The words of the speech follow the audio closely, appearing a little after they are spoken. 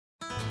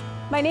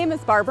My name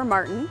is Barbara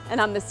Martin, and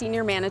I'm the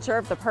Senior Manager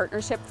of the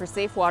Partnership for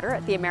Safe Water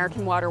at the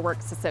American Water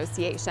Works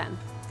Association.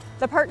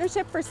 The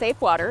Partnership for Safe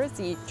Water is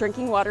the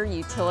drinking water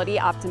utility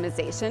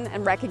optimization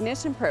and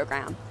recognition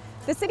program.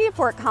 The City of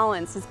Fort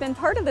Collins has been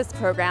part of this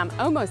program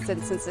almost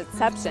since its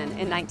inception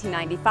in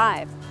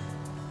 1995.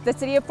 The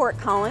City of Fort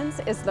Collins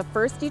is the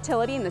first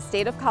utility in the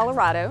state of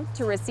Colorado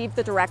to receive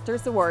the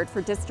Director's Award for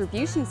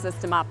Distribution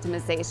System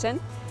Optimization,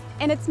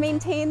 and it's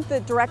maintained the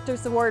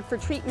Director's Award for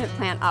Treatment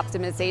Plant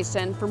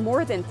Optimization for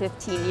more than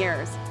 15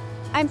 years.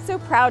 I'm so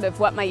proud of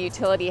what my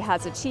utility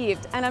has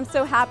achieved, and I'm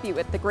so happy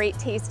with the great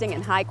tasting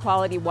and high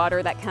quality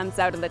water that comes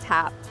out of the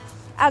tap.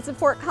 As a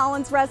Fort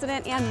Collins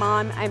resident and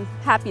mom, I'm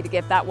happy to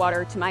give that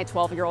water to my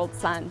 12-year-old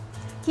son.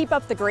 Keep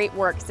up the great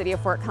work, City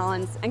of Fort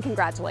Collins, and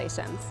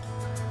congratulations.